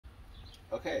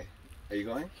Okay. Are you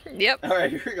going? Yep. All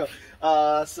right, here we go.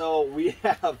 So we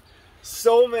have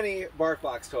so many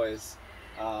Barkbox toys.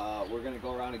 We're gonna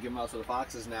go around and give them out to the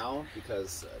foxes now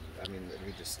because I mean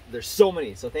there's so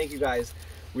many. So thank you guys.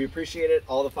 We appreciate it.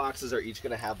 All the foxes are each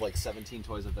gonna have like 17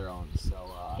 toys of their own. So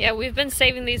yeah, we've been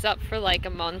saving these up for like a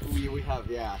month. We have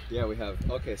we have.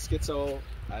 Okay, Schizo.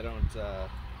 I don't.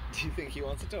 Do you think he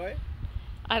wants a toy?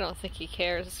 I don't think he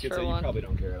cares. Schizo, for you one. probably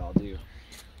don't care at all, do you?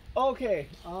 Okay.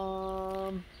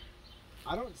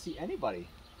 I don't see anybody.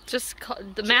 Just call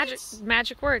the Treats.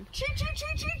 magic word.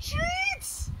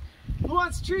 Treats! Who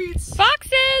wants treats?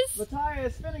 Foxes!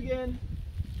 Matthias, Finnegan.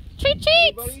 Treats!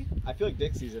 Anybody? I feel like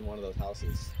Dixie's in one of those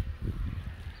houses.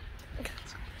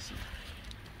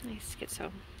 Nice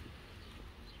Schizo.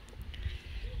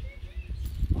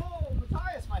 Oh,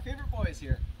 Matthias, my favorite boy is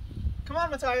here. Come on,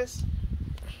 Matthias.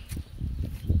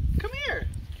 Come here.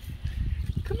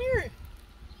 Come here.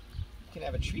 You can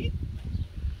have a treat.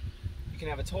 You can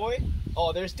have a toy.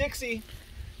 Oh, there's Dixie.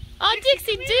 Oh,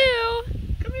 Dixie, do!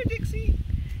 Come here, Dixie.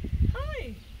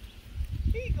 Hi.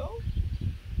 Here you go.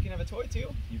 You can have a toy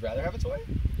too. You'd rather have a toy?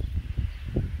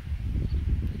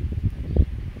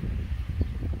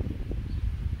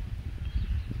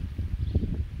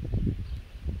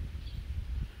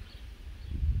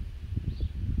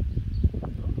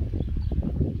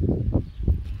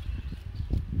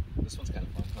 This one's kind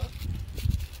of fun, huh?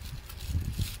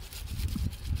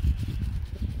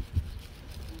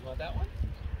 You want that one?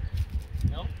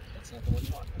 No? That's not the one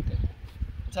you want. Okay.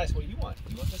 Matthias, what do you want?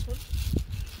 You want this one?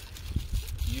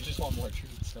 You just want more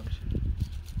treats, don't you?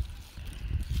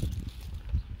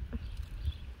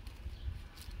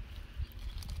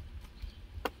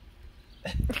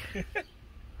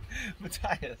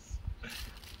 Matthias. Oh,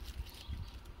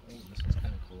 this one's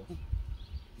kind of cool.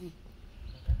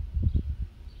 Okay.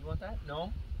 You want that?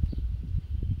 No?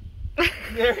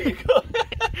 There you go.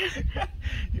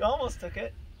 You almost took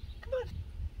it. Come on.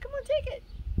 Come on, take it.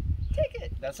 Take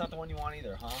it. That's not the one you want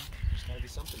either, huh? There's gotta be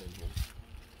something in here.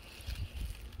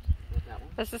 Want that one?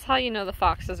 This is how you know the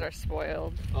foxes are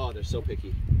spoiled. Oh, they're so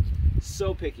picky.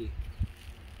 So picky.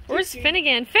 Where's Dixie.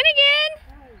 Finnegan? Finnegan!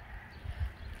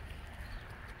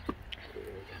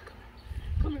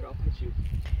 Come here, I'll pet you.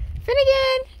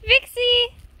 Finnegan!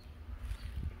 Vixie!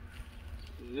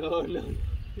 No, no, no.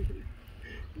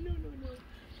 No.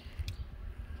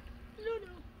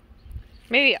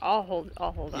 Maybe I'll hold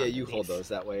on. Yeah, to you hold these. those.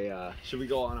 That way, should we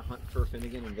go on a hunt for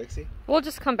Finnegan and Vixie? We'll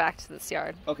just come back to this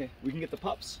yard. Okay, we can get the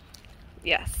pups.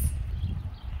 Yes.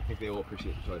 I think they will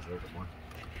appreciate the toys a little bit more.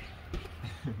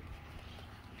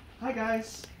 Hi,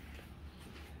 guys.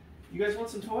 You guys want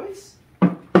some toys?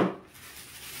 You're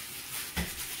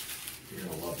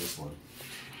gonna love this one.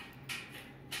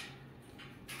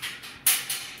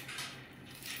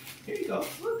 Here you go.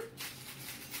 Look.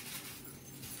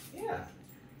 Yeah.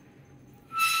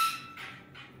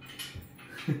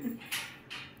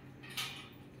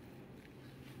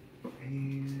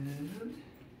 And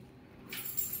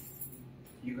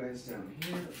you guys down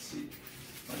here, let's see.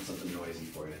 Find something noisy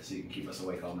for you so you can keep us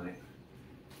awake all night.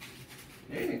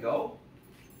 There you go.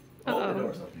 Oh, the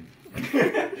door's open.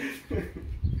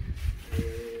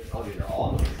 Oh, these are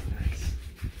all noisy. Nice.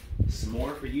 Some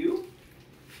more for you.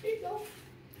 There you go.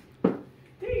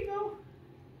 There you go.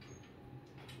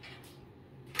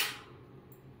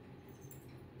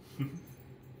 I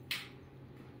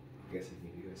guess I can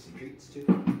give you guys some treats too.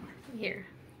 Here.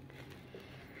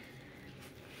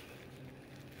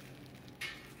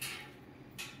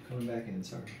 Coming back in,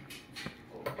 sorry.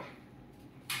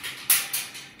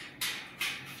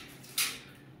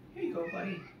 Here you go,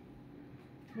 buddy.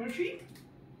 You want a treat?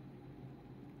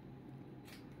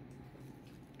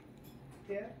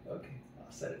 Yeah? Okay,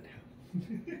 I'll set it down.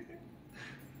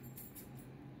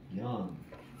 Yum.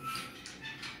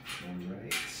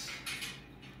 Alright.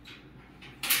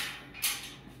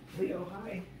 Leo,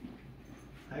 hi.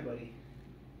 Hi, buddy.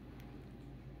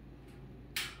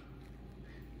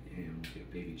 And we'll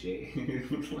get baby J.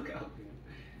 Look out.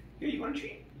 Here, you want a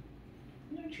treat?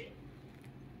 You want a treat?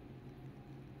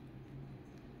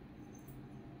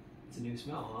 It's a new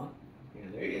smell, huh? Yeah,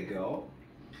 there you go.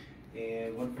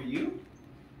 And one for you.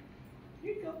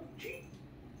 Here you go, treat.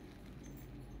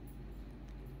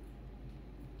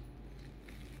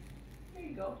 There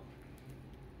you go.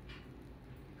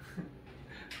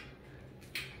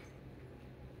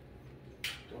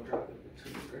 Don't drop it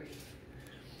between the grapes.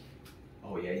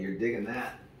 Oh yeah, you're digging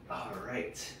that. All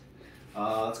right.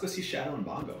 Let's go see Shadow and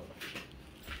Bongo.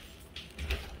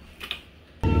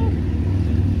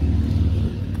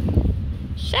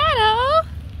 Shadow!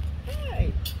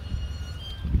 Hi.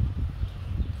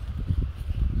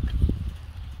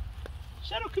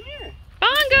 Shadow, come here. Bongo!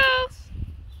 Bongo!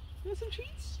 You want some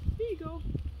treats? Here you go.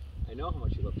 I know how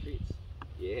much you love treats.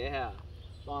 Yeah.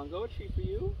 Bongo, a treat for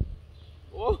you.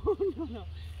 Oh, no, no.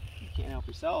 You can't help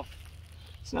yourself.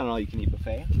 It's not an all-you-can-eat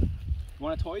buffet. You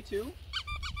want a toy, too?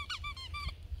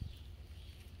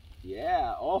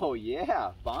 Yeah. Oh,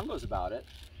 yeah. Bongo's about it.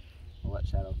 I'll let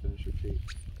Shadow finish her treat.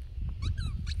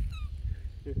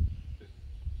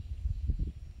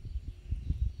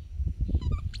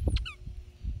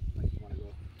 Like, you want to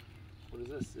go? What is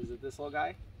this? Is it this little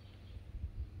guy?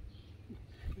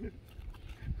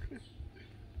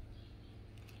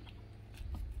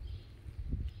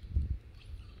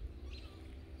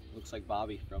 Looks like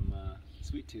Bobby from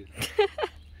Sweet Tooth.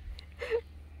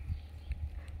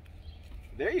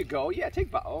 There you go. Yeah, take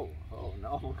Bobby. Oh, oh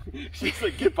no. She's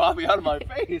like, get Bobby out of my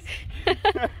face. Is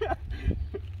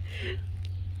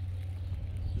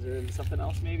there something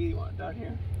else maybe you want down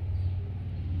here?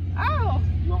 Ow!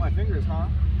 You want my fingers, huh?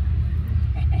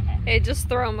 Hey, just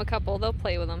throw them a couple. They'll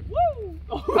play with them. Woo!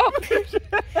 Oh!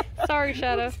 Sorry,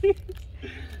 Shadow.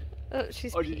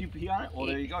 She's Oh, did you pee on it? Well,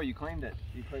 there you go. You claimed it.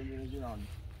 You claimed it as your own.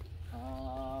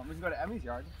 We can go to Emmy's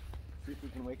yard. See if we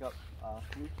can wake up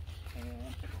Luke and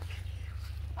Pickle.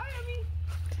 Hi, Emmy.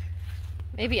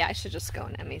 Maybe I should just go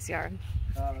in Emmy's yard.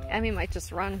 Emmy might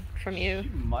just run from you. She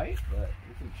might, but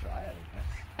we can try it, I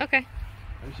guess. Okay.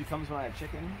 Maybe she comes when I have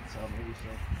chicken, so maybe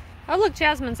she'll... Oh, look,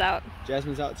 Jasmine's out.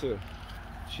 Jasmine's out too.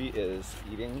 She is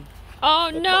eating. Oh,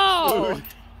 no! Food.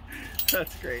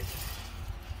 That's great.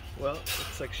 Well,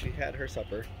 looks like she had her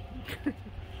supper. You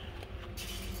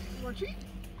want a treat?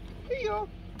 Here you go.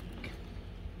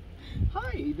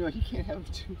 Hi. No, you can't have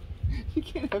two. You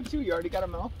can't have two. You already got a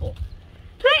mouthful.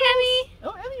 Hi, Emmy.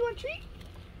 Oh, Emmy, you want a treat?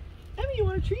 Emmy, you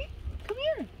want a treat? Come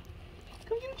here.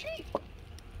 Come get a treat.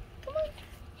 Come on.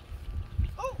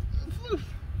 Oh, Floof.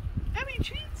 Emmy,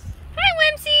 treats. Hi,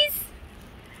 Whimsies.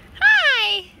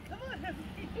 Hi. Come on, Emmy.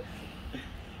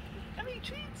 Emmy,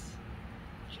 treats.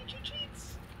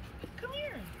 Treats. Come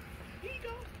here. Here you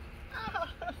go. Ah.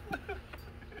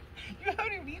 You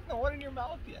haven't even eaten the one in your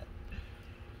mouth yet.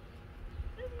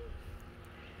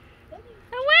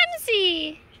 A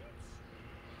Whimsy.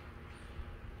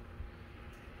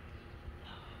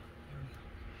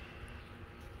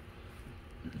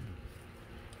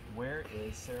 Where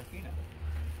is Serafina?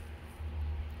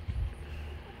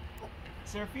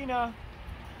 Serafina,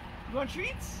 you want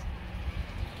treats?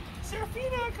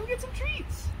 Serafina, come get some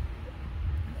treats.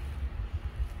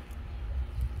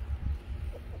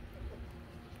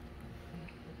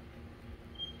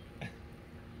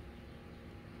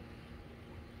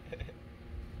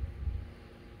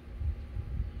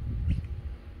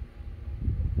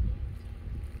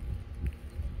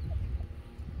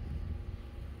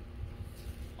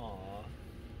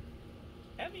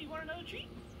 Emmy, you want another treat?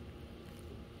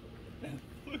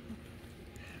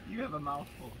 You have a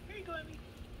mouthful. Here you go, Emmy.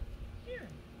 Here.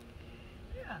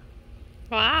 Yeah.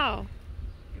 Wow.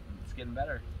 It's getting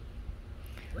better.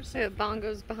 Where's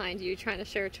Bongo's behind you trying to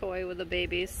share a toy with the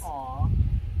babies. Aww.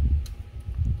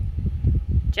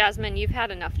 Jasmine, you've had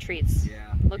enough treats.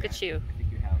 Yeah. Look at you. I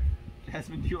think you have.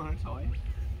 Jasmine, do you want a toy?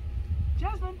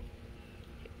 Jasmine.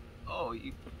 Oh,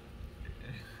 you.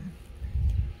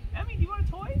 Emmy, do you want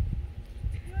a toy?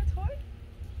 You want a toy?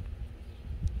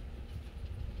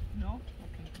 No?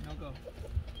 Okay, no go.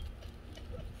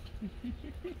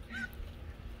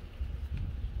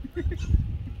 Is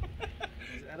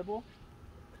it edible?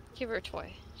 Give her a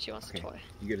toy. She wants a toy.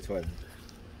 You get a toy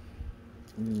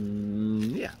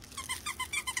then. Yeah.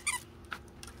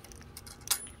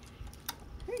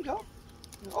 Here you go.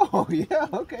 Oh, yeah,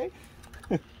 okay.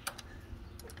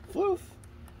 Floof.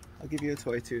 I'll give you a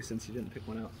toy too since you didn't pick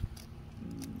one out.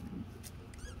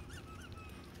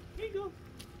 Here you go.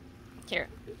 Here.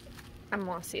 I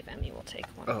want to see if Emmy will take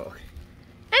one. Oh, okay.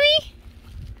 Emmy!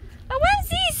 Oh,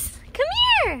 Whimsies! Come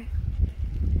here!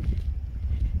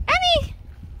 Emmy!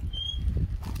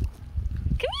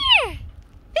 Come here!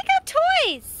 They got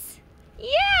toys!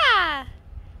 Yeah!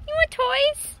 You want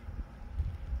toys?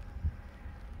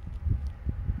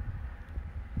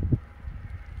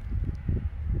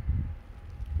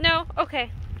 No?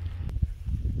 Okay.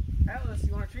 Atlas,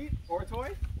 you want a treat or a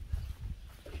toy?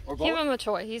 Or both? Give him a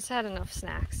toy. He's had enough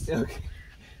snacks. Okay.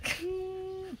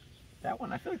 That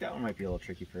one, I feel like that one might be a little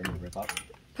tricky for him to rip up.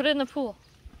 Put it in the pool.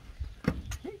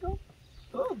 Here you go.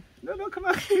 Oh, no, don't come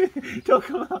out. Don't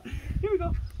come out. Here we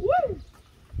go. Woo!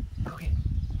 Okay.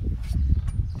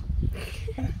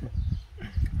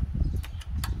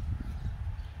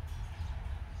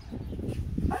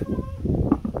 Hi, Mama.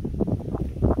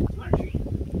 You want a treat?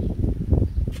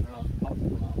 Oh, I'll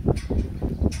come out.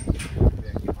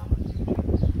 Yeah, give Mama a treat.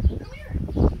 Come here.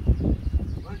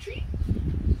 You want a treat?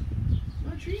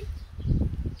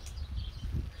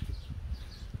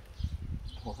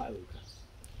 Luca.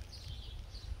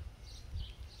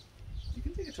 You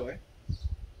can take a toy.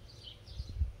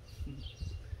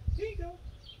 Here you go.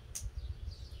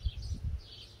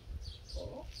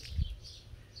 Oh.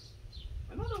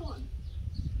 Another one.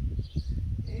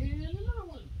 And another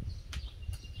one.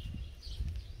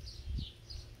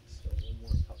 Still one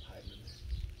more pup hiding in there.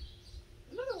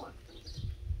 Another one.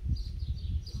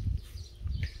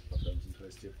 I'll throw some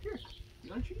toys too. Here. You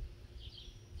want a treat?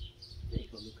 There you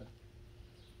go, Luca.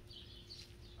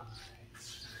 Alright.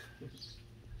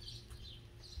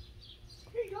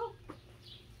 Here you go.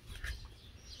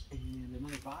 And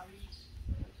another Bobby.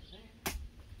 There.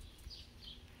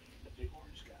 The big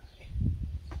orange guy.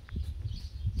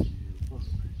 And one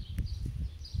more.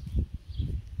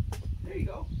 There you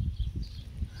go.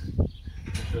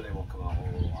 I'm sure they won't come out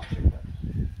while we're watching, but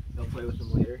they'll play with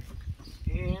them later.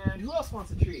 And who else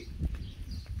wants a treat?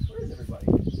 Where is everybody?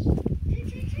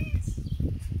 Treats!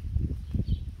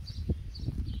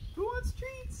 Who wants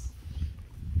treats?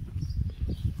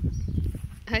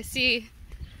 I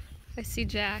see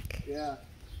Jack. Yeah.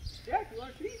 Jack, you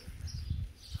want a treat?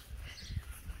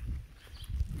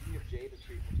 You can give Jade a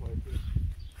treat before I treat.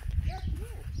 Jack, come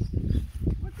here.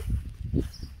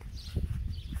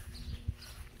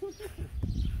 What's it?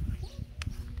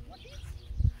 What treats?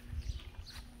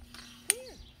 Come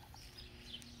here.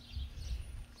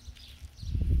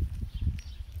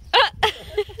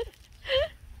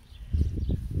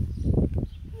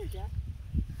 Here, Jack.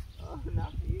 Oh,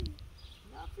 not for you.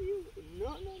 Not for you.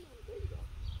 No. There you go.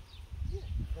 Yeah,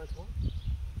 that's one.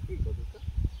 Here you go, Luca.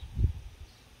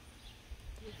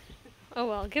 Oh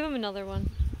well, give him another one.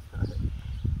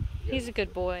 He's a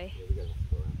good boy. Yeah, we got enough to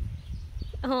go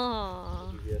around.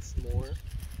 Aww. Give you a s'more.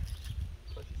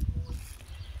 Touch a s'more.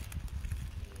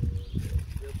 And,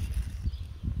 yep.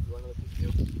 You want another piece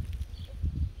too?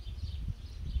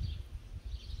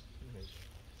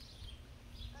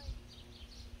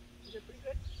 Is it pretty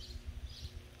good?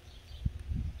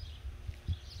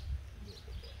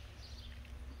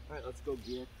 Alright, let's go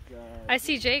get I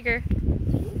see Jager.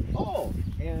 Oh,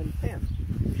 and Pam.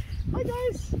 Hi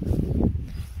guys!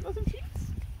 Want some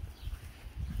treats?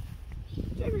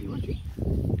 Jagger, you want a treat?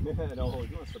 No,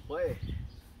 he wants to play.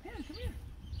 Pam, come here.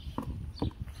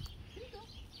 Here you go.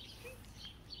 Treats.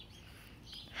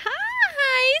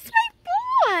 Hi, it's my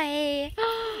boy.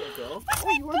 There you go. What's Oh,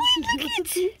 my you boy? want some Look at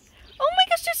treats? it. Oh my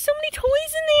gosh, there's so many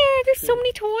toys in there. There's so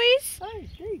many toys. Hi,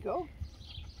 there you go.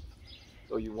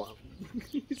 Oh, you want?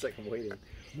 He's like, I'm waiting.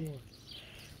 More.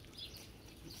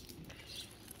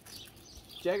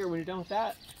 Jagger, when you're done with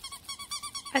that.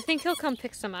 I think he'll come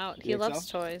pick some out. He think loves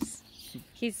so? toys.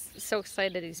 He's so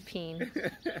excited he's peeing.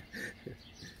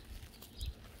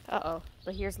 Uh-oh,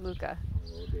 but here's Luca.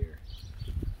 Oh dear.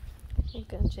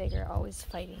 Luca and Jager always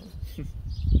fighting.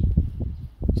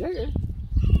 Jagger.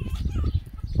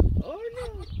 Oh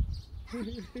no.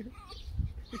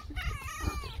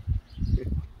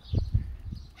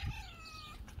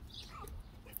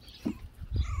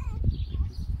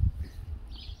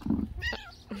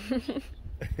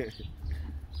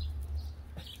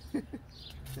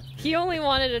 He only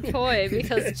wanted a toy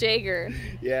because Jager.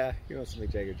 Yeah, he wants to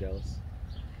make Jagger jealous.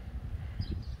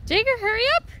 Jager, hurry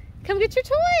up! Come get your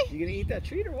toy! You gonna eat that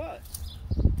treat or what?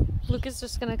 Luca's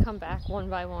just gonna come back one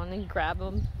by one and grab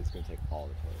them. He's gonna take all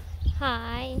the toys.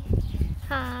 Hi.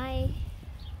 Hi.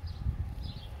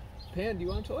 Pan, do you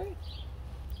want a toy?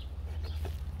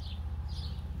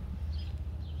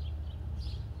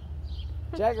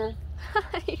 Jagger.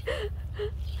 Hi.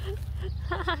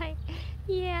 Hi.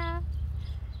 Yeah.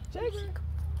 Jagger.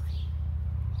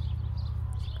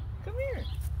 Come here.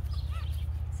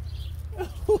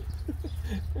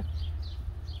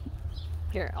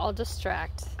 Here, I'll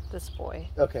distract this boy.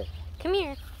 Okay. Come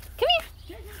here. Come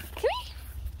here.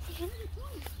 Come here.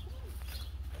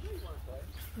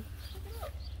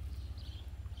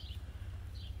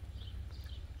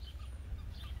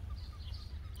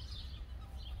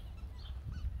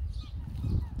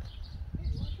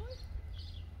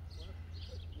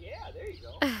 Yeah, there you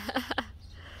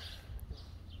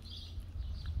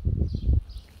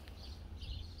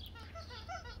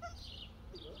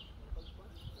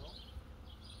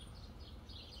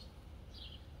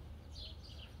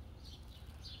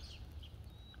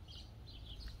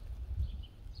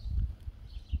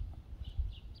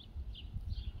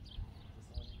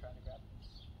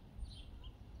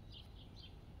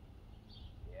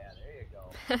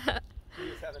go. He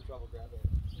was having trouble grabbing it.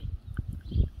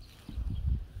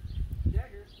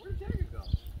 Jagger, where'd Jagger go?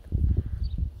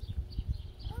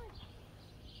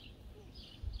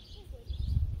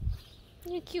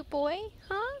 You cute boy,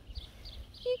 huh?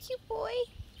 You cute boy?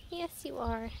 Yes, you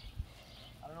are.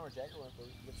 How don't know where Jagger went, but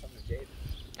we can get something to Jade.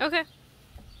 Okay.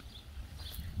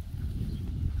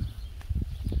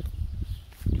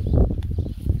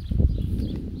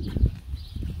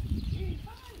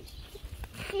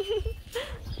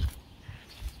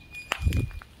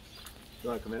 You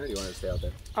want to come in or do you want to stay out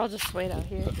there? I'll just wait out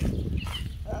here.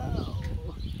 Oh.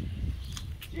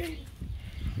 Jade.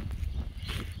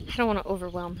 I don't want to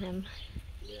overwhelm him.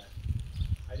 Yeah.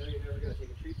 I know you're never going to take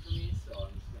a treat from me, so I'm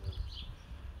just going to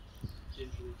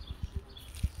gingerly teach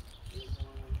you.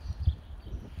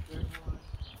 There's one.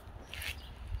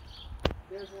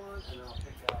 There's one. And then I'll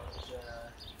pick out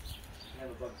I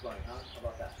have a Bugs Bunny, huh? How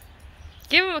about that?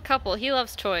 Give him a couple. He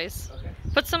loves toys. Okay.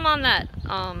 Put some on that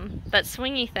that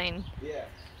swingy thing. Yeah. There.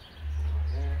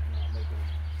 And I'll make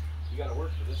you got to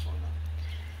work for this one, though.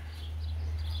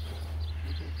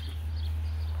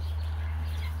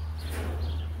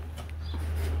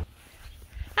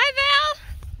 Hi, Val.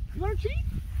 You want a treat?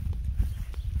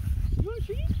 You want a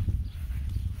treat?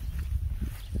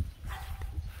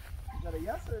 Is that a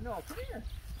yes or a no? Come here.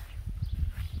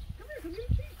 Come here, come get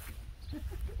a treat. Come on.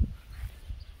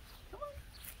 Come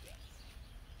here.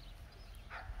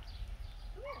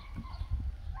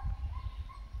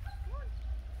 Come on.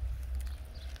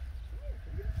 Come here,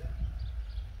 come get a treat.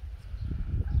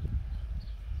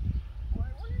 Where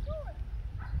are you going?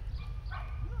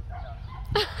 You don't find out.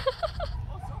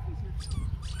 Oh, Sophie's here too.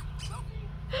 Sophie!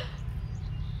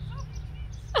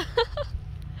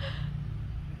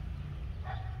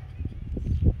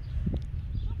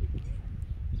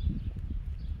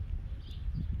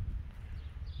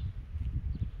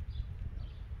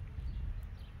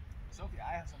 Sophie,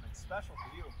 I have something special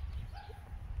for you.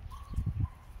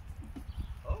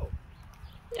 Oh.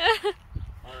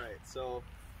 Alright, so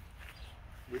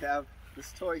we have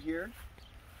this toy here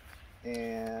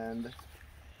and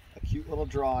a cute little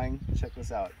drawing. Check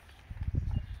this out.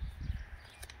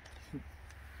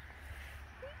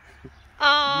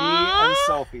 Aww. Me and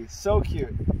Sophie. So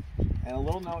cute. And a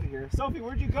little note here. Sophie,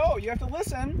 where'd you go? You have to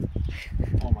listen.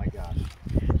 Oh my gosh.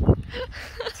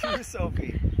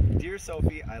 Dear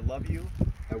Sophie, I love you.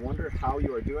 I wonder how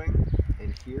you are doing.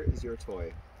 And here is your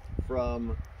toy.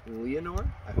 From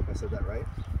Leonore. I hope I said that right.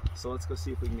 So let's go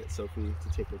see if we can get Sophie to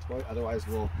take her toy. Otherwise,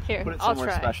 we'll Here, put it I'll somewhere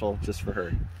try. special just for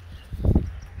her.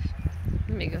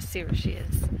 Let me go see where she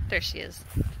is. There she is.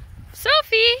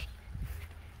 Sophie!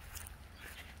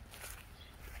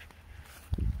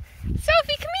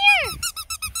 Sophie, come here!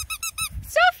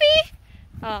 Sophie!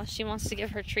 Oh, she wants to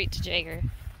give her treat to Jagger.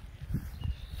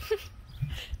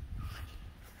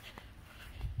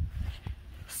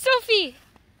 Sophie!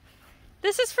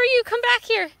 This is for you. Come back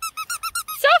here.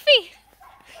 Sophie!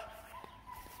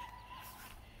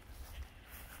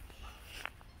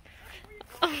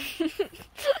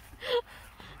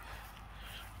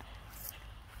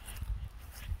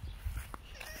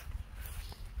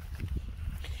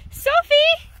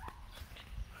 Sophie!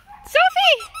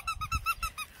 Sophie!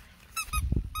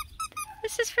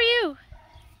 This is for you.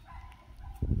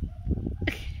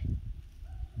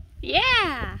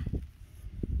 Yeah!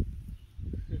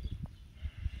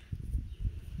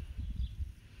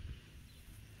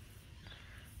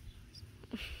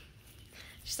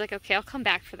 She's like, okay, I'll come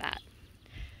back for that.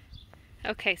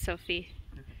 Okay, Sophie.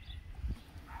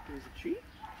 Here's a treat.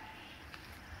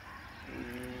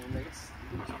 And I guess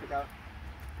you can just pick out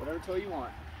whatever toy you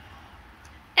want.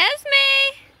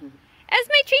 Esme!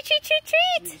 Esme, treat, treat, treat, You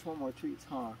treat! just want more treats,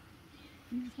 huh?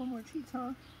 You just want more treats,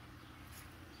 huh?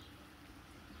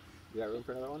 You got room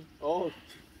for another one? Oh,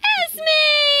 Esme!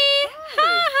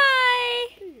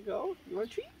 Hi! there you go. You want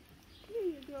a treat? There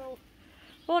you go.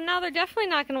 Well, now they're definitely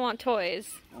not going to want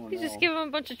toys. Oh, You just no. give them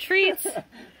a bunch of treats.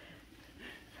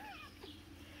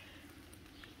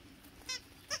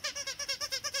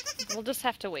 We'll just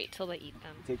have to wait till they eat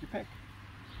them. Take your pick.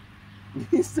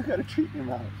 You still got a treat in your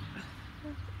mouth.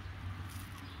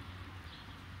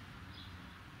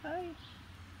 Hi.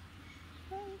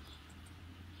 Hi.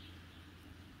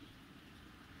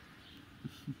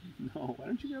 No, why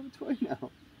don't you grab a toy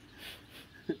now?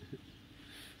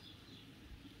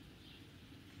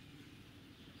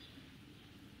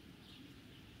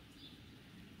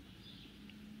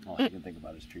 All I can think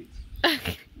about is treats.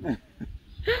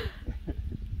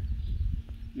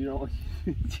 You don't want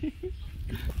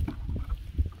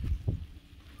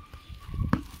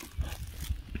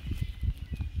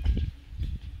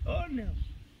Oh no.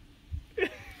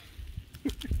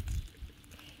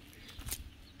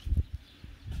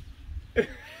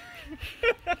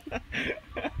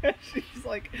 She's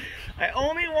like, I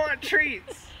only want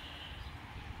treats.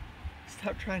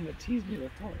 Stop trying to tease me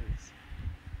with toys.